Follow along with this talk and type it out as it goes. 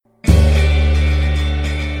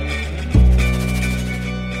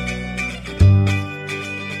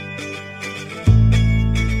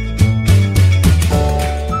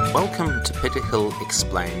Peter Hill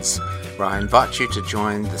Explains, where I invite you to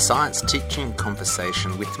join the science teaching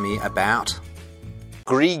conversation with me about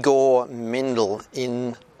Gregor Mendel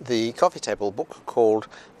in the coffee table book called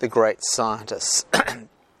The Great Scientists.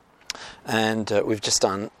 And we've just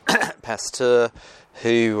done Pasteur,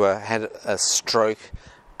 who had a stroke,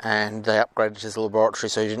 and they upgraded his laboratory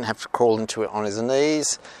so he didn't have to crawl into it on his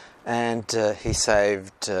knees, and he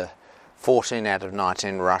saved 14 out of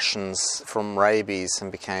 19 Russians from rabies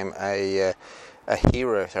and became a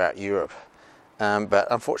hero throughout Europe. But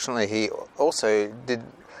unfortunately he also did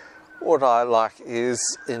what I like is,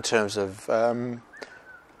 in terms of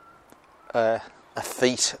a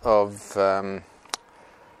feat of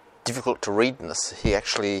difficult to readness, he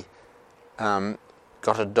actually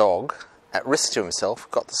got a dog at risk to himself,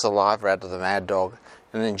 got the saliva out of the mad dog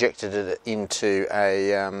and injected it into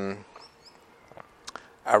a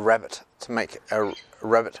rabbit to make a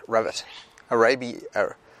rabid rabbit,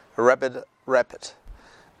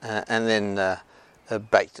 and then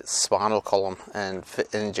baked its spinal column and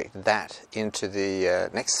injected that into the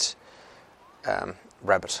next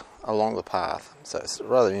rabbit along the path. So it's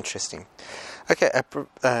rather interesting. Okay,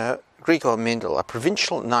 Gregor Mendel, a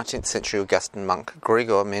provincial 19th century Augustan monk,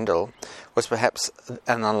 Gregor Mendel was perhaps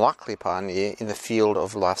an unlikely pioneer in the field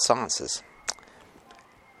of life sciences.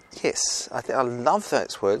 Yes, I love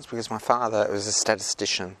those words because my father was a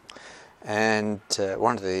statistician, and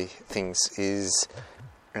one of the things is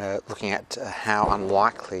looking at how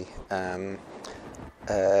unlikely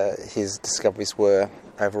his discoveries were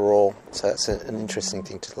overall. So that's an interesting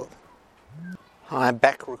thing to look. I'm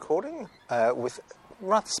back recording with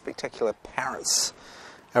rather spectacular parrots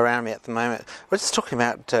around me at the moment. We're just talking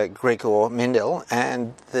about Gregor Mendel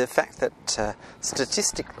and the fact that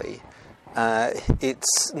statistically,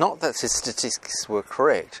 it's not that his statistics were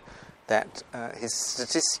correct, that his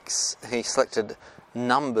statistics, he selected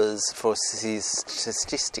numbers for his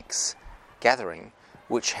statistics gathering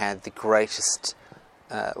which had the greatest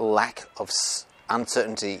lack of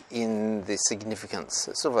uncertainty in the significance.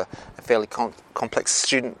 It's sort of a fairly complex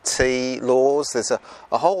student T laws. There's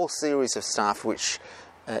a whole series of stuff which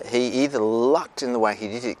he either lucked in the way he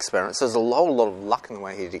did experiments. So there's a whole lot of luck in the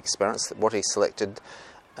way he did experiments. What he selected,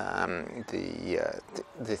 the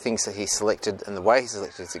things that he selected and the way he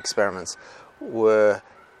selected his experiments were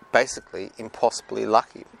basically impossibly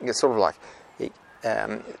lucky. It's sort of like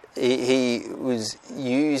he was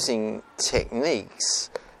using techniques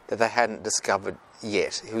that they hadn't discovered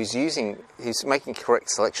yet. He was making correct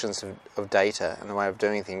selections of data and the way of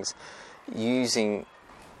doing things, using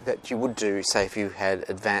that you would do, say, if you had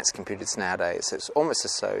advanced computers nowadays. So it's almost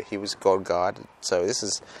as though he was God-guided. So this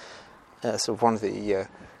is sort of one of the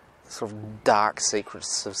sort of dark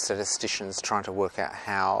secrets of statisticians trying to work out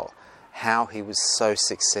how he was so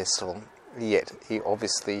successful, yet he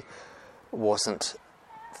obviously wasn't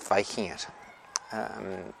faking it.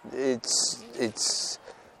 It's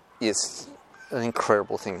an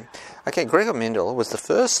incredible thing. Okay, Gregor Mendel was the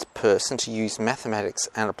first person to use mathematics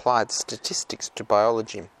and applied statistics to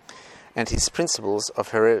biology, and his principles of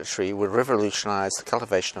heredity would revolutionise the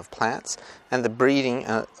cultivation of plants and the breeding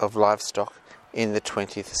of livestock in the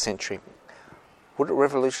 20th century. Would it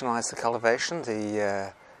revolutionise the cultivation,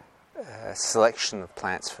 the selection of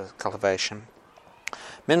plants for cultivation?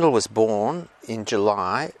 Mendel was born in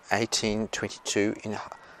July 1822 in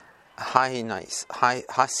Hyenicz,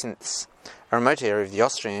 a remote area of the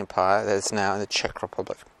Austrian Empire that is now in the Czech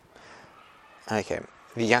Republic. Okay,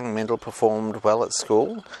 the young Mendel performed well at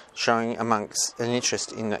school, showing amongst an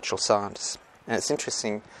interest in natural science. And it's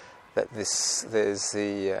interesting that there's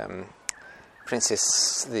the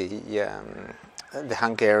princess, the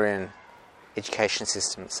Hungarian education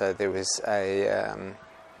system. So there was a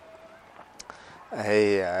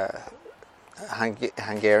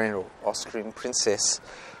Hungarian or Austrian princess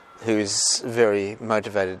who's very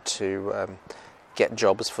motivated to get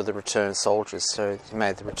jobs for the returned soldiers. So he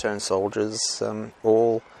made the returned soldiers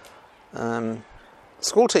all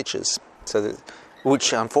school teachers. So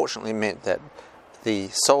which unfortunately meant that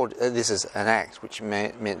this is an act which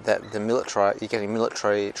meant that the military, you're getting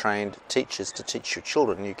military trained teachers to teach your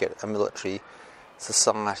children. You get a military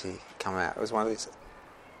society come out. It was one of these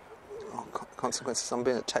consequences. I'm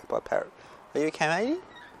being attacked by a parrot. Are you okay, matey?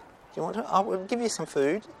 Do you want to? I'll give you some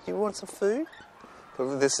food. Do you want some food?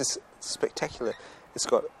 This is spectacular. It's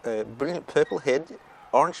got a brilliant purple head,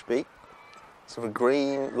 orange beak, sort of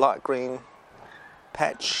green, light green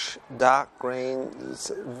patch, dark green.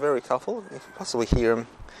 It's very colourful. You can possibly hear him.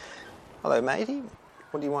 Hello, matey.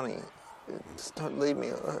 What do you want? Just don't leave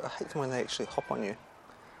me. I hate them when they actually hop on you.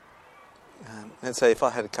 And so if I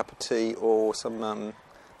had a cup of tea or some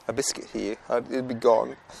a biscuit here, it'd be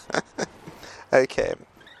gone. Okay.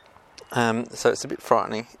 So it's a bit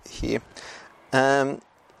frightening here. In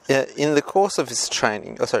the course of his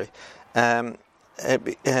training,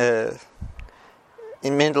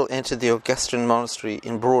 Mendel entered the Augustine monastery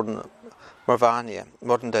in Brno, Moravia,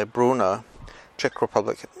 modern-day Brno, Czech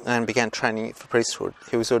Republic, and began training for priesthood.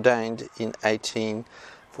 He was ordained in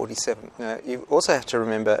 1847. Now, you also have to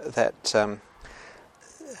remember that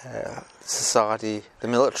society, the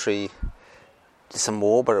military, did some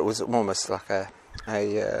war, but it was almost like not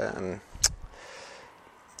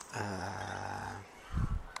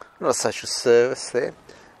a social service there,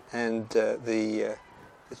 and the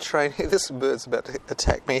training. This bird's about to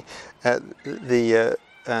attack me.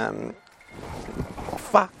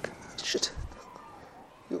 Fuck! Shit!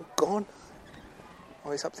 You're gone.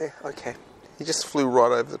 Oh, he's up there. Okay, he just flew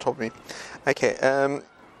right over the top of me. Okay.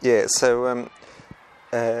 So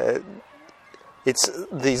it's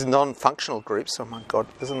these non-functional groups. Oh my God!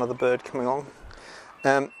 There's another bird coming along.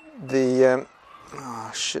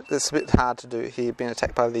 Oh shit, it's a bit hard to do here, being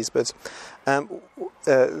attacked by these birds.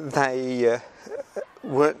 They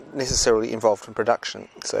weren't necessarily involved in production,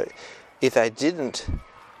 so if they didn't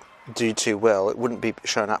do too well, it wouldn't be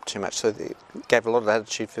shown up too much, so they gave a lot of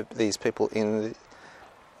attitude for these people in the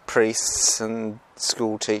priests and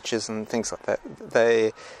school teachers and things like that.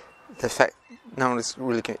 The fact no one was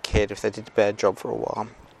really cared if they did a bad job for a while.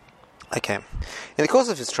 Okay. In the course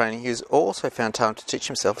of his training, he was also found time to teach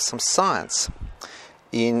himself some science.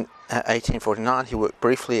 In 1849, he worked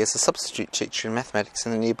briefly as a substitute teacher in mathematics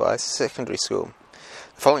in the nearby secondary school.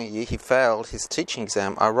 The following year, he failed his teaching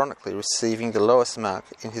exam, ironically receiving the lowest mark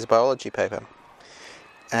in his biology paper,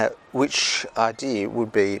 which idea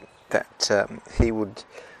would be that he would...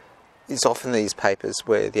 It's often these papers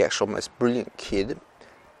where the actual most brilliant kid...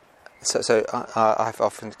 So I've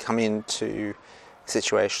often come into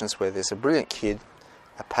situations where there's a brilliant kid,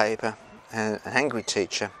 a paper, and an angry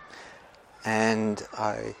teacher, and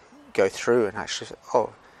I go through and actually,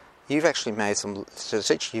 you've actually made some, to the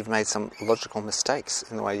teacher, you've made some logical mistakes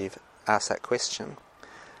in the way you've asked that question.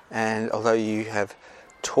 And although you have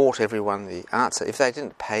taught everyone the answer, if they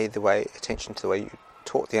didn't pay attention to the way you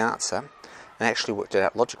taught the answer and actually worked it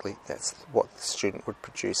out logically, that's what the student would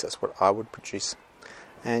produce, that's what I would produce.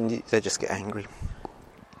 And they just get angry.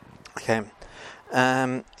 Okay.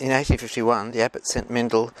 In 1851, the abbot sent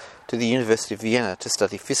Mendel to the University of Vienna to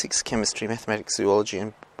study physics, chemistry, mathematics, zoology,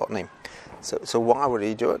 and botany. So why would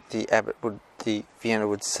he do it? Vienna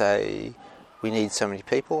would say, we need so many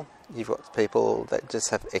people. You've got people that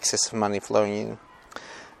just have excess of money flowing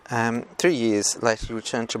in. 3 years later, he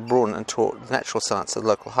returned to Brno and taught natural science at the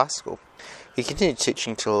local high school. He continued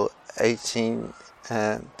teaching till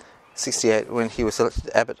 1868, when he was elected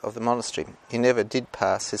abbot of the monastery. He never did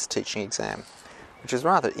pass his teaching exam, which is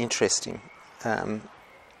rather interesting there.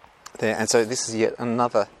 And so this is yet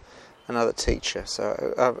another teacher. So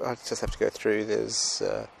I just have to go through. There's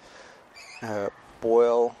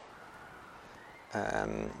Boyle,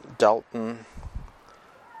 Dalton,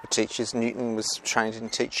 teachers. Newton was trained in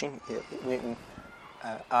teaching.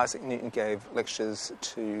 Isaac Newton gave lectures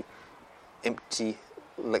to empty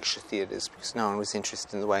lecture theatres because no one was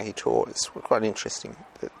interested in the way he taught. It's quite interesting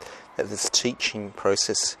that this teaching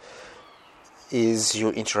process is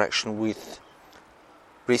your interaction with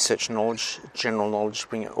research knowledge, general knowledge,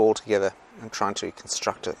 bring it all together and trying to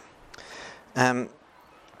construct it. A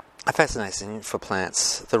fascination for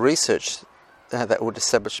plants. The research that would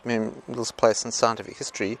establish Mendel's place in scientific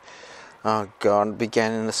history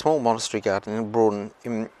began in a small monastery garden in Brno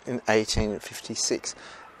in 1856.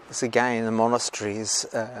 This again, the monasteries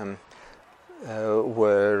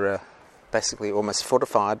were basically almost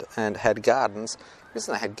fortified and had gardens. The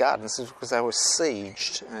reason they had gardens is because they were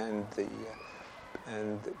sieged,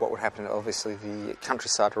 and what would happen, obviously, the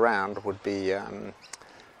countryside around would be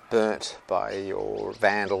burnt by your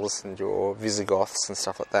Vandals and your Visigoths and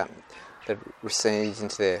stuff like that. They'd recede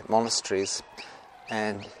into their monasteries,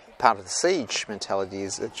 and part of the siege mentality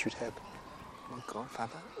is that you'd have, oh my God,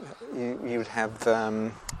 Father, you would have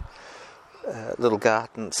little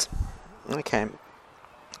gardens. Okay.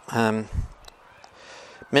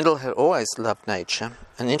 Mendel had always loved nature,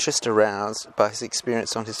 an interest aroused by his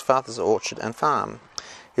experience on his father's orchard and farm.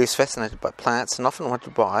 He was fascinated by plants and often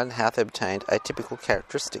wondered why and how they obtained atypical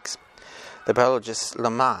characteristics. The biologist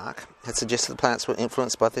Lamarck had suggested the plants were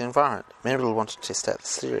influenced by their environment. Mendel wanted to test out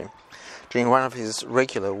this theory. During one of his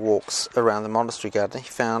regular walks around the monastery garden, he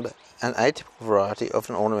found an atypical variety of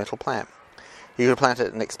an ornamental plant. He replanted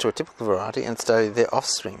it next to a typical variety and studied their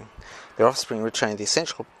offspring. Their offspring retained the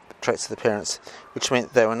essential traits of the parents, which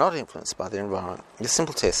meant they were not influenced by their environment. This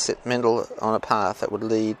simple test set Mendel on a path that would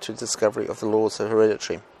lead to the discovery of the laws of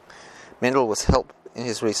heredity. Mendel was helped in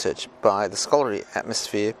his research by the scholarly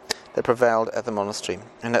atmosphere that prevailed at the monastery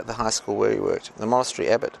and at the high school where he worked. The monastery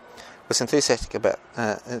abbot was enthusiastic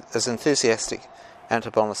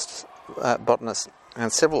anthropobotanist, botanist,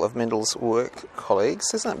 and several of Mendel's work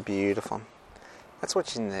colleagues. Isn't that beautiful? That's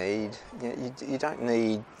what you need. You don't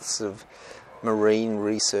need sort of marine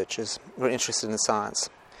researchers who are interested in science.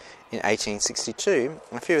 In 1862,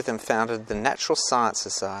 a few of them founded the Natural Science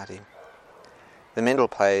Society. The Mendel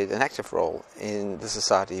played an active role in the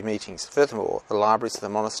society meetings. Furthermore, the libraries of the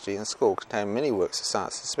monastery and school contained many works of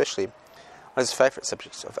science, especially on his favourite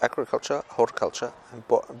subjects of agriculture, horticulture and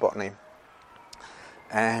botany.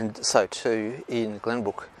 And so too, in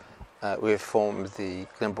Glenbrook, we've formed the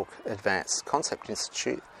Glenbrook Advanced Concept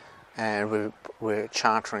Institute, and we're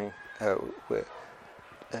chartering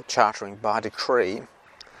by decree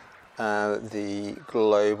the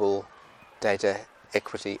Global Data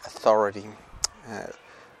Equity Authority,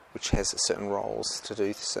 which has certain roles to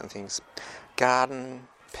do certain things. Garden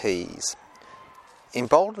peas.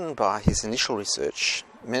 Emboldened by his initial research,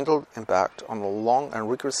 Mendel embarked on a long and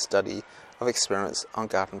rigorous study of experiments on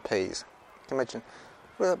garden peas. You can imagine,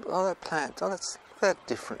 well, that plant, that's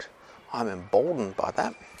different. I'm emboldened by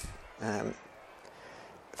that.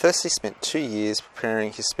 First, he spent 2 years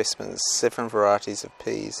preparing his specimens, 7 varieties of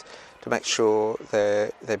peas, to make sure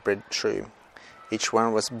they bred true. Each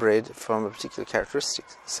one was bred from a particular characteristic,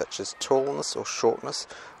 such as tallness or shortness,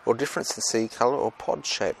 or difference in seed colour or pod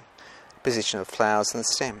shape, position of flowers in the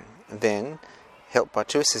stem. Then, helped by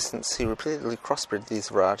 2 assistants, he repeatedly crossbred these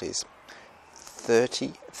varieties.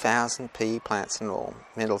 30,000 pea plants in all.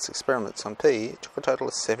 Mendel's experiments on pea took a total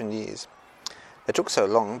of 7 years. They took so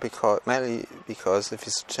long mainly because of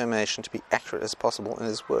his determination to be accurate as possible in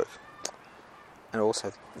his work, and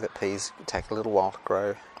also that peas take a little while to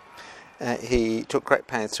grow. He took great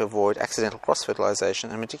pains to avoid accidental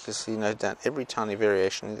cross-fertilisation and meticulously noted down every tiny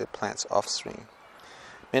variation in the plant's offspring.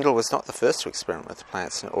 Mendel was not the first to experiment with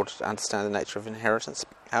plants in order to understand the nature of inheritance.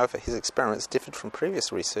 However, his experiments differed from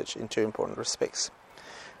previous research in 2 important respects.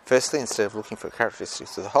 Firstly, instead of looking for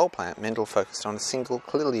characteristics of the whole plant, Mendel focused on a single,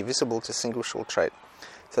 clearly visible distinguishable trait,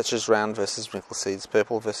 such as round versus wrinkle seeds,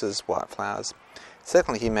 purple versus white flowers.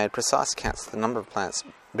 Secondly, he made precise counts of the number of plants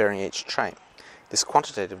bearing each trait. This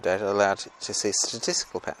quantitative data allowed to see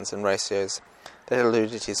statistical patterns and ratios that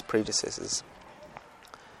eluded his predecessors.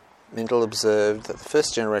 Mendel observed that the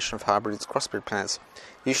first generation of hybrids crossbred plants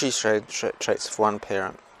usually showed traits of one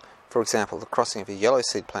parent. For example, the crossing of a yellow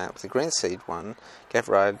seed plant with a green seed one gave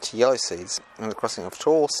rise to yellow seeds, and the crossing of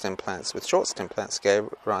tall stem plants with short stem plants gave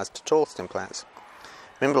rise to tall stem plants.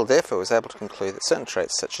 Mendel therefore was able to conclude that certain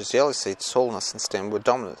traits such as yellow seeds, tallness and stem were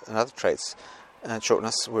dominant, and other traits,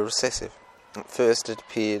 shortness, were recessive. At first it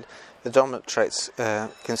appeared the dominant traits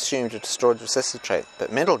consumed or destroyed the recessive trait,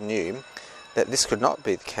 but Mendel knew that this could not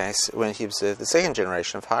be the case when he observed the second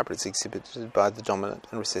generation of hybrids exhibited by the dominant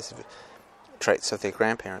and recessive traits of their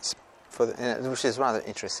grandparents, which is rather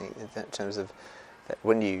interesting in terms of that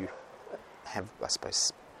when you have, I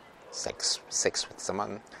suppose, sex with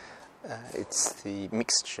someone, it's the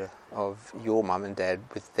mixture of your mum and dad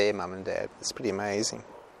with their mum and dad. It's pretty amazing.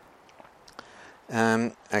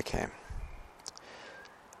 Okay.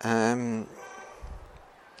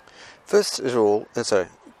 First of all, the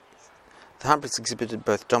hybrids exhibited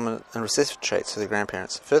both dominant and recessive traits of their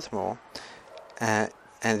grandparents. Furthermore,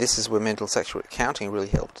 and this is where Mendel's accurate counting really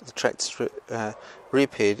helped, the traits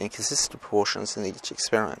reappeared in consistent proportions in each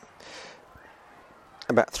experiment.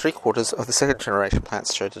 About 3/4 of the second generation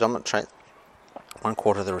plants showed the dominant trait,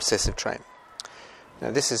 1/4 the recessive trait. Now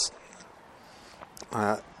this is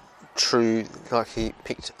true, like he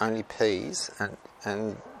picked only peas,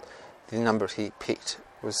 and the number he picked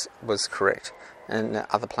was correct, and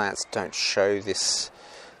other plants don't show this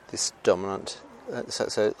dominant.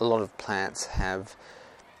 So a lot of plants have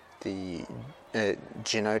the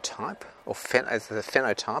genotype or the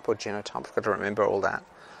phenotype or genotype. I've got to remember all that.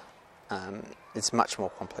 It's much more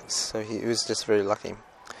complex. So he was just very lucky.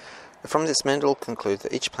 From this, Mendel concluded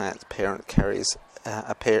that each plant parent carries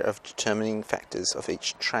a pair of determining factors of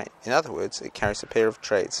each trait. In other words, it carries a pair of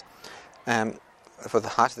traits for the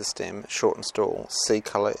height of the stem, short and tall, seed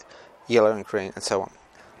colour, yellow and green, and so on.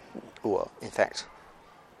 Well, in fact,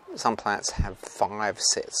 some plants have 5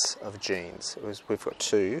 sets of genes. We've got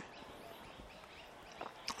 2,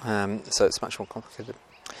 so it's much more complicated.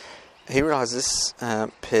 He realised this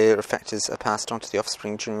pair of factors are passed on to the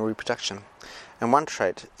offspring during reproduction, and one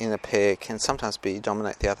trait in a pair can sometimes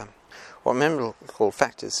dominate the other. What Mendel called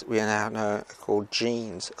factors, we now know are called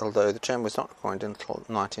genes, although the term was not coined until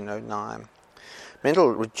 1909.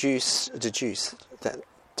 Mendel deduced that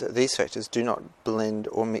these factors do not blend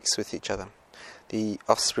or mix with each other. The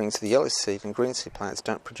offsprings of the yellow seed and green seed plants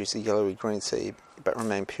don't produce a yellowy green seed, but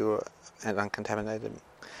remain pure and uncontaminated.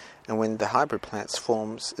 And when the hybrid plant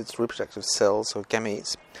forms its reproductive cells or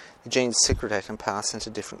gametes, the genes segregate and pass into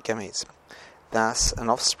different gametes. Thus, an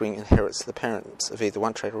offspring inherits the parents of either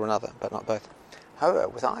one trait or another, but not both. However,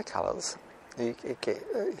 with eye colours, you get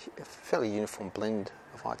a fairly uniform blend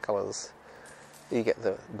of eye colours. You get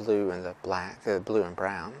the blue and the black, the blue and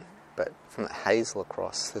brown, but from the hazel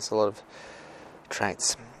across, there's a lot of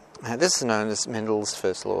traits. This is known as Mendel's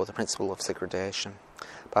first law, the principle of segregation.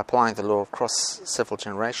 By applying the law across several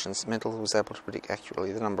generations, Mendel was able to predict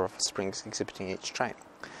accurately the number of springs exhibiting each trait.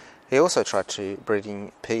 He also tried to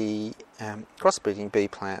crossbreeding bee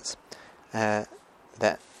plants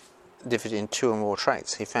that differed in two or more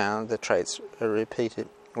traits. He found the traits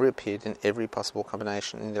reappeared in every possible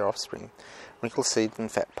combination in their offspring: wrinkled seeds and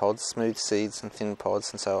fat pods, smooth seeds and thin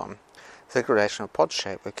pods, and so on. Segregation of pod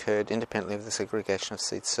shape occurred independently of the segregation of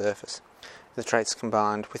seed surface. The traits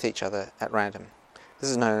combined with each other at random. This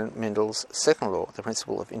is known as Mendel's second law, the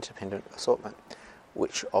principle of independent assortment,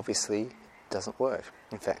 which obviously doesn't work.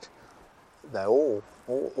 In fact, they all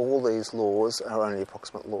these laws are only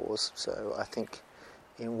approximate laws. So I think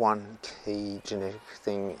in one key genetic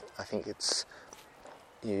thing, I think it's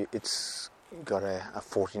got a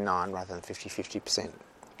 49 rather than 50%.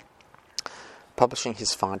 Publishing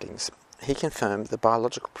his findings, he confirmed the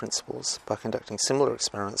biological principles by conducting similar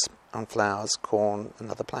experiments on flowers, corn, and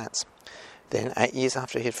other plants. Then, 8 years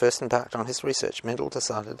after he had first embarked on his research, Mendel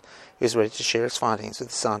decided he was ready to share his findings with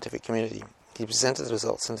the scientific community. He presented the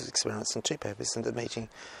results of his experiments in 2 papers at the meeting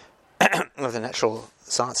of the Natural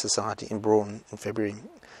Science Society in Braun in February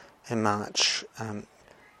and March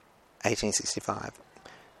 1865.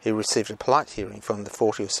 He received a polite hearing from the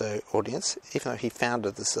 40 or so audience. Even though he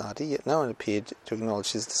founded the society, yet no one appeared to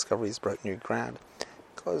acknowledge his discoveries broke new ground,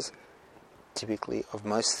 because typically of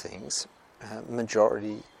most things,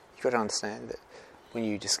 majority, you've got to understand that when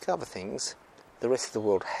you discover things, the rest of the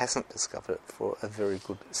world hasn't discovered it for a very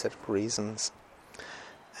good set of reasons.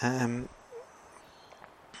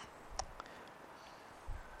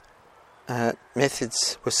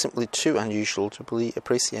 Methods were simply too unusual to be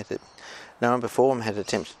appreciated. No one before him had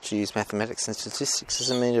attempted to use mathematics and statistics as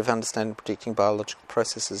a means of understanding and predicting biological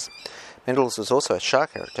processes. Mendel's was also a shy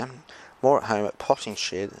character, more at home at potting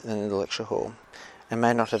shed than in the lecture hall, and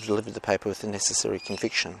may not have delivered the paper with the necessary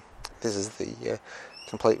conviction. This is the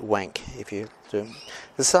complete wank, if you do.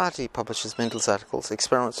 The Society publishes Mendel's articles,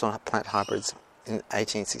 Experiments on Plant Hybrids, in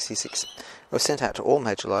 1866. It was sent out to all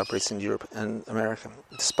major libraries in Europe and America.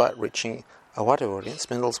 Despite reaching a wider audience,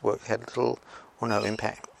 Mendel's work had little or no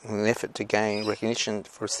impact. In an effort to gain recognition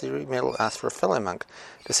for his theory, Mendel asked for a fellow monk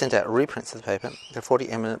to send out reprints of the paper to 40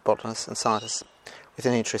 eminent botanists and scientists with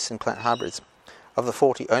an interest in plant hybrids. Of the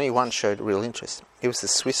 40, only one showed real interest. He was the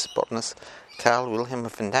Swiss botanist Carl Wilhelm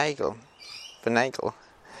Venagel,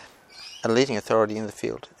 a leading authority in the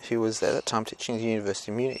field, who was at that time teaching at the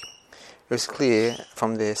University of Munich. It was clear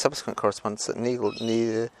from their subsequent correspondence that Nagel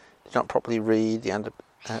neither did not properly read the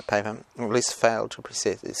paper, or at least failed to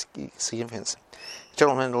appreciate its significance. He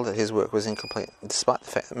told Mendel that his work was incomplete, despite the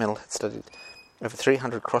fact that Mendel had studied over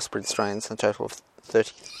 300 crossbred strains and a total of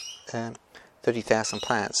 30,000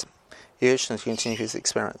 plants. He urged him to continue his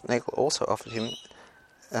experiment. Nagel also offered him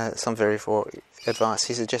some very advice.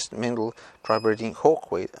 He suggested Mendel try breeding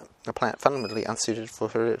hawkweed, a plant fundamentally unsuited for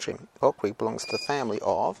hereditary. Hawkweed belongs to the family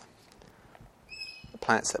of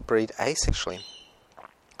plants that breed asexually.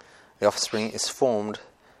 The offspring is formed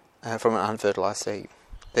from an unfertilized egg.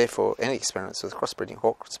 Therefore, any experiments with crossbreeding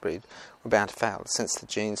hawkweed were bound to fail, since the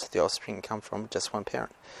genes of the offspring come from just one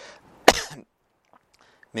parent.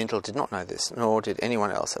 Mendel did not know this, nor did anyone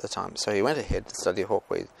else at the time, so he went ahead to study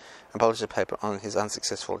hawkweed and published a paper on his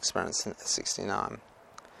unsuccessful experiments in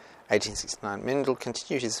 1869. Mendel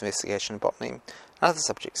continued his investigation in botany and other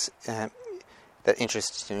subjects that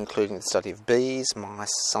interested him, including the study of bees,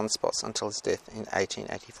 mice, sunspots, until his death in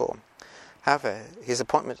 1884. However, his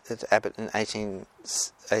appointment at Abbot in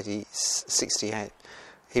 1868,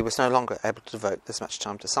 he was no longer able to devote as much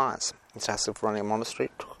time to science. The task of running a monastery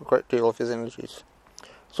took a great deal of his energies.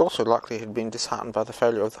 It was also likely he had been disheartened by the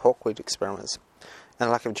failure of the hawkweed experiments and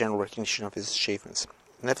the lack of general recognition of his achievements.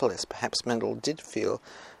 Nevertheless, perhaps Mendel did feel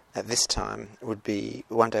that this time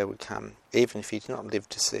one day would come, even if he did not live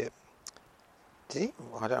to see it. Did he?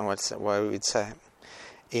 I don't know why we would say it.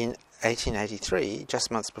 In 1883, just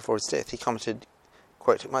months before his death, he commented,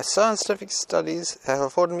 quote, "My scientific studies have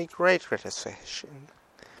afforded me great satisfaction,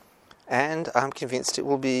 and I'm convinced it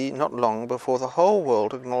will be not long before the whole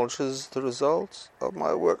world acknowledges the results of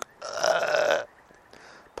my work."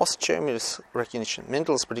 posthumous recognition.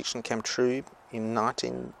 Mendel's prediction came true in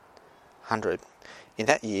 1900. In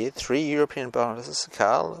that year, 3 European biologists,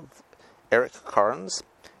 Karl Erich Correns,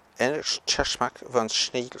 Erich Chashmak von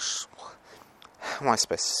Schniegel. How am I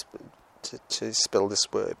supposed to spell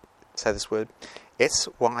this word? Say this word.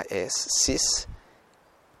 S-Y-S,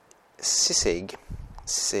 Siseg,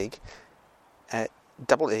 E-E-G,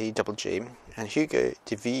 and Hugo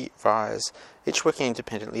de Vries, each working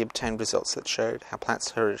independently, obtained results that showed how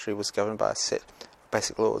plants' heredity was governed by a set of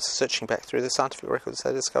basic laws. Searching back through the scientific records,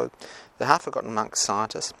 they discovered the half-forgotten monk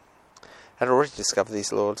scientist had already discovered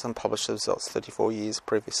these laws and published the results 34 years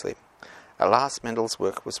previously. At last, Mendel's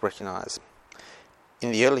work was recognised.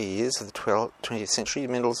 In the early years of the 20th century,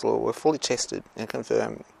 Mendel's laws were fully tested and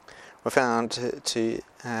confirmed, were found to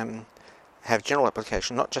have general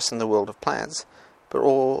application not just in the world of plants, but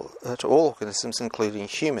to all organisms, including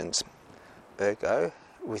humans. Ergo,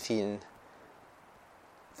 within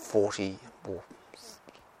 40 or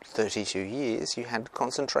 32 years, you had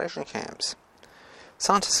concentration camps.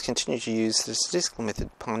 Scientists continue to use the statistical method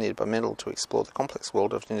pioneered by Mendel to explore the complex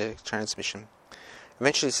world of genetic transmission.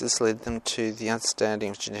 Eventually, this led them to the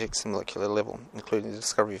understanding of genetics at molecular level, including the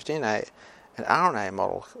discovery of DNA and RNA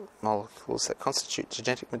molecules that constitute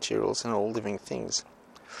genetic materials in all living things.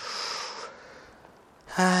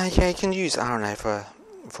 You can use RNA for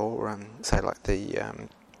say, like the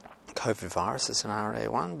COVID virus is an RNA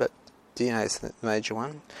one, but DNA is the major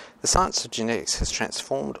one. The science of genetics has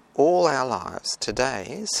transformed all our lives.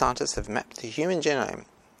 Today, scientists have mapped the human genome.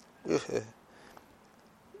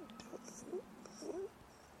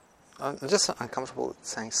 I'm just uncomfortable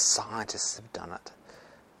saying scientists have done it.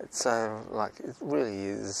 It's it really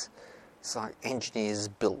is. It's like engineers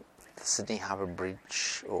built the Sydney Harbour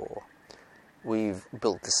Bridge, or we've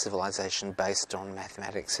built the civilization based on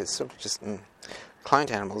mathematics. It's sort of just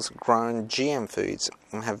cloned animals, grown GM foods,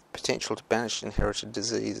 and have potential to banish inherited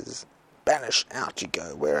diseases. Banish, out you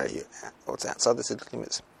go. Where are you? What's outside the city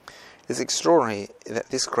limits? It's extraordinary that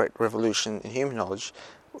this great revolution in human knowledge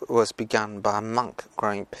was begun by a monk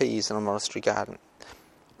growing peas in a monastery garden.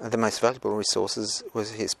 The most valuable resources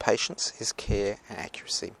was his patience, his care, and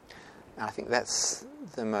accuracy. And I think that's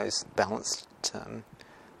the most balanced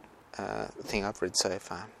thing I've read so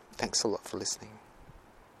far. Thanks a lot for listening.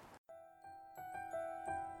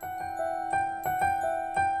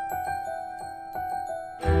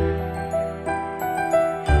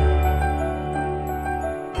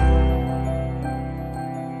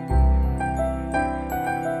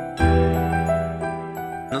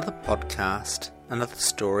 Another podcast, another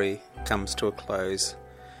story comes to a close.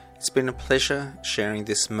 It's been a pleasure sharing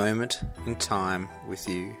this moment in time with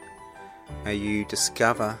you. May you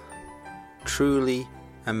discover truly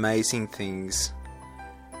amazing things,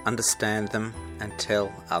 understand them, and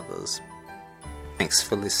tell others. Thanks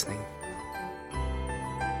for listening.